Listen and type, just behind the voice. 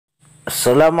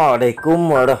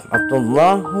Assalamualaikum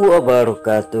warahmatullahi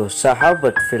wabarakatuh.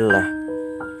 Sahabat fillah,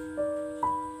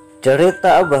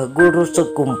 cerita Abah Guru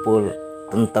Sekumpul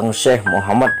tentang Syekh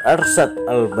Muhammad Arsyad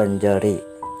Banjari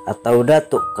atau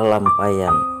Datu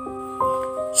Palampayan.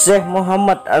 Syekh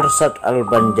Muhammad Arsyad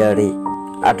Banjari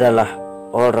adalah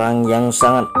orang yang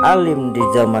sangat alim di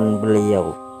zaman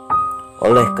beliau.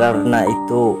 Oleh karna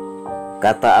itu,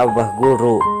 kata Abah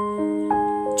Guru,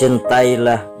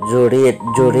 cintailah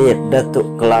dzuriyat-dzuriyat Datu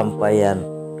Palampayan.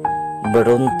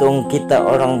 Beruntung kita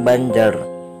orang Banjar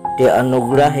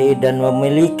dianugrahi dan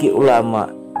memiliki ulama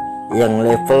yang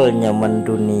levelnya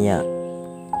mendunia.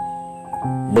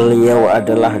 Beliau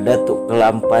adalah Datu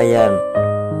Palampayan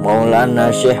Maulana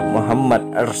Syekh Muhammad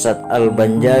Arsyad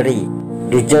Banjari.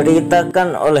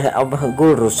 Diceritakan oleh Abah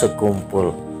Guru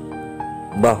Sekumpul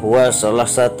bahwa salah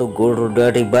satu guru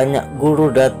dari banyak guru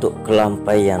Datu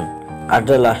Palampayan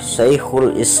adalah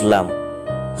Syekhul Islam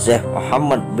Syekh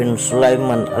Muhammad bin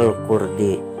Sulaiman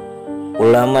Al-Kurdi,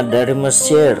 ulama dari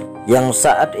Mesir yang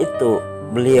saat itu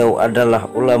beliau adalah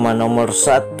ulama nomor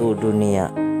 1 dunia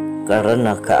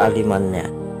karena kealimannya.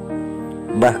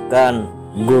 Bahkan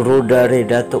guru dari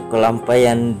Datu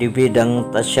Palampayan di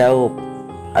bidang tasyawuf,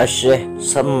 Syekh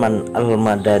Zaman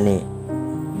Al-Madani,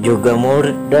 juga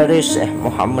murid dari Syekh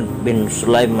Muhammad bin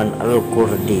Sulaiman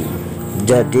Al-Kurdi.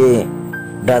 Jadi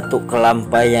Datu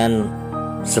Palampayan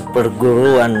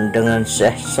seperguruan dengan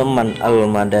Syekh Zaman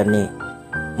Al-Madani,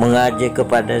 mengaji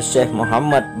kepada Syekh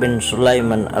Muhammad bin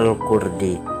Sulaiman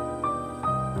Al-Kurdi.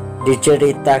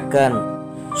 Diceritakan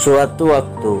suatu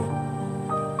waktu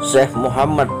Syekh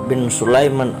Muhammad bin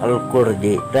Sulaiman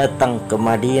Al-Kurdi datang ke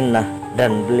Madinah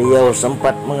dan beliau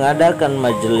sempat mengadakan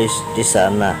majelis di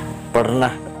sana.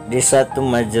 Pernah di satu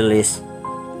majelis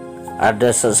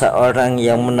ada seseorang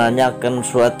yang menanyakan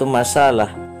suatu masalah,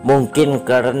 mungkin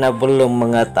karena belum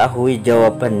mengetahui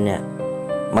jawabannya.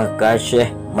 Maka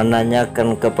Syekh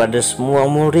menanyakan kepada semua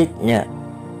muridnya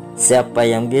siapa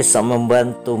yang bisa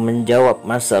membantu menjawab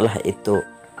masalah itu.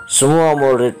 Semua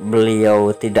murid beliau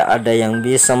tidak ada yang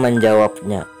bisa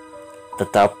menjawabnya.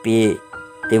 Tetapi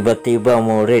tiba-tiba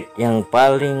murid yang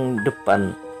paling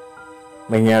depan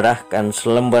menyerahkan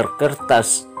selembar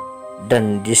kertas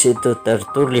dan di situ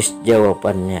tertulis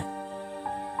jawabannya.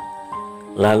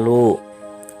 Lalu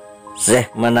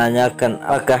Syekh menanyakan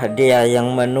apakah dia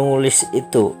yang menulis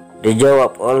itu.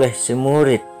 Dijawab oleh si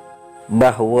murid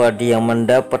bahwa dia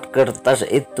mendapat kertas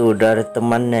itu dari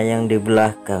temannya yang di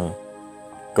belakang.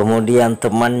 Kemudian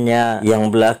temannya yang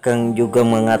belakang juga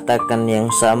mengatakan yang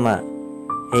sama,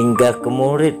 hingga ke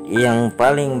murid yang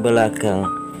paling belakang.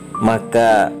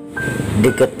 Maka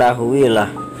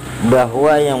diketahuilah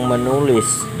bahwa yang menulis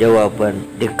jawaban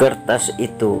di kertas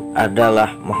itu adalah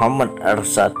Muhammad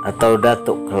Arsyad atau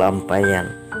Datu Palampayan.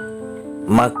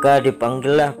 Maka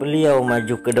dipanggillah beliau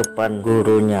maju ke depan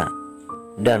gurunya,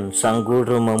 dan sang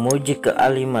guru memuji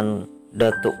kealiman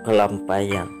Datu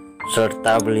Palampayan,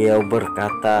 serta beliau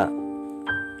berkata,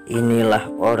 inilah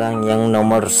orang yang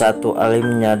nomor 1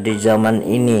 alimnya di zaman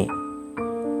ini.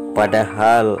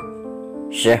 Padahal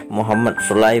Syekh Muhammad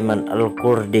Sulaiman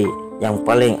Al-Kurdi yang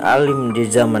paling alim di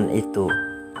zaman itu,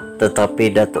 tetapi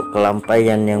Datu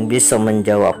Palampayan yang bisa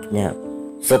menjawabnya.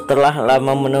 Setelah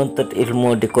lama menuntut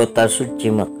ilmu di kota suci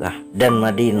Mekah dan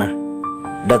Madinah,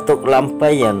 Datu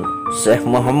Palampayan Syekh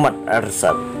Muhammad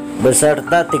Arsyad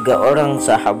beserta 3 orang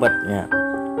sahabatnya,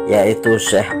 yaitu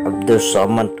Syekh Abdul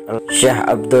Somad, Syekh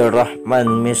Abdul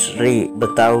Rahman Misri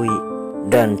Betawi,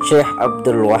 dan Syekh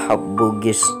Abdul Wahab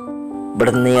Bugis,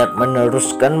 berniat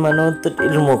meneruskan menuntut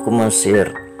ilmu ke Mesir.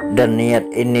 Dan niat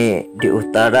ini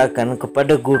diutarakan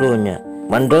kepada gurunya.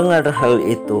 Mendengar hal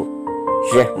itu,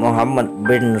 Syekh Muhammad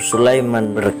bin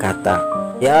Sulaiman berkata,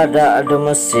 ya ada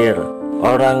Mesir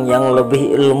orang yang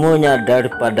lebih ilmunya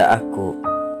daripada aku,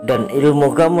 dan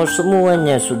ilmu kamu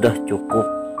semuanya sudah cukup.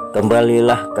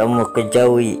 Kembalilah kamu ke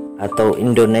Jawi atau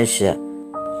Indonesia,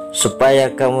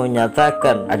 supaya kamu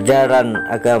nyatakan ajaran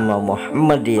agama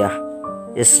Muhammadiyah,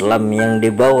 Islam yang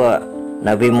dibawa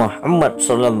Nabi Muhammad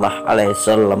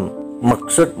SAW.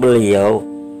 Maksud beliau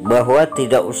bahwa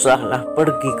tidak usahlah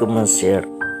pergi ke Mesir,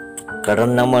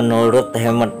 karena menurut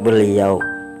hemat beliau,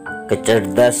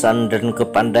 kecerdasan dan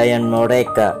kepandaian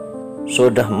mereka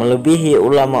sudah melebihi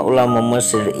ulama-ulama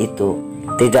Mesir itu.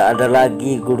 Tidak ada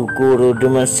lagi guru-guru di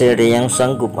Mesir yang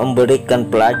sanggup memberikan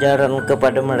pelajaran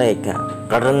kepada mereka,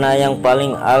 karena yang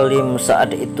paling alim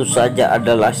saat itu saja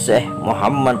adalah Syekh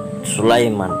Muhammad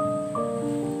Sulaiman.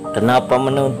 Kenapa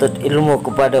menuntut ilmu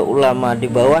kepada ulama di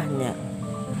bawahnya?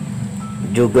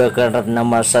 Juga karena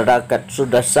masyarakat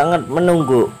sudah sangat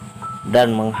menunggu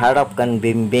dan mengharapkan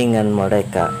bimbingan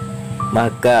mereka.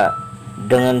 Maka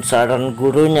dengan saran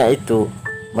gurunya itu,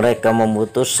 mereka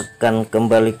memutuskan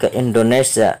kembali ke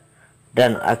Indonesia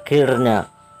dan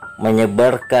akhirnya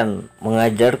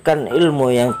mengajarkan ilmu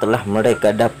yang telah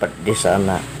mereka dapat di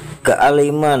sana.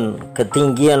 Kealiman,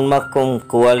 ketinggian makom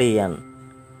kewalian,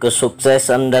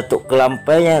 kesuksesan Datu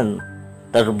Palampayan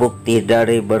terbukti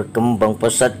dari berkembang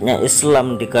pesatnya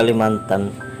Islam di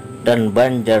Kalimantan dan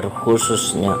Banjar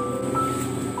khususnya.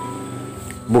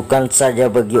 Bukan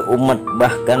saja bagi umat,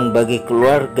 bahkan bagi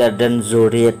keluarga dan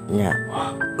dzuriyatnya.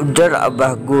 Ujar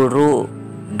Abah guru,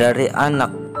 dari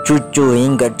anak, cucu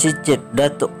hingga cicit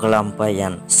Datu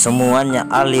Palampayan, semuanya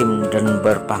alim dan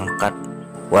berpangkat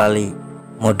wali.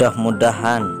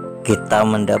 Mudah-mudahan kita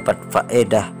mendapat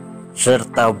faedah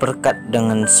serta berkat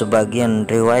dengan sebagian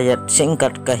riwayat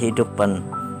singkat kehidupan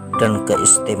dan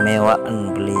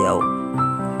keistimewaan beliau.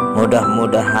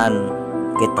 Mudah-mudahan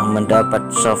kita mendapat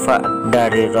syafaat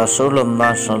dari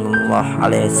Rasulullah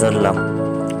SAW,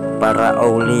 para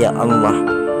aulia Allah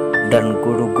dan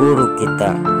guru-guru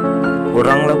kita.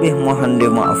 Kurang lebih mohon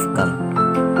dimaafkan.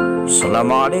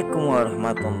 Assalamualaikum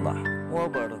warahmatullahi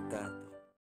wabarakatuh.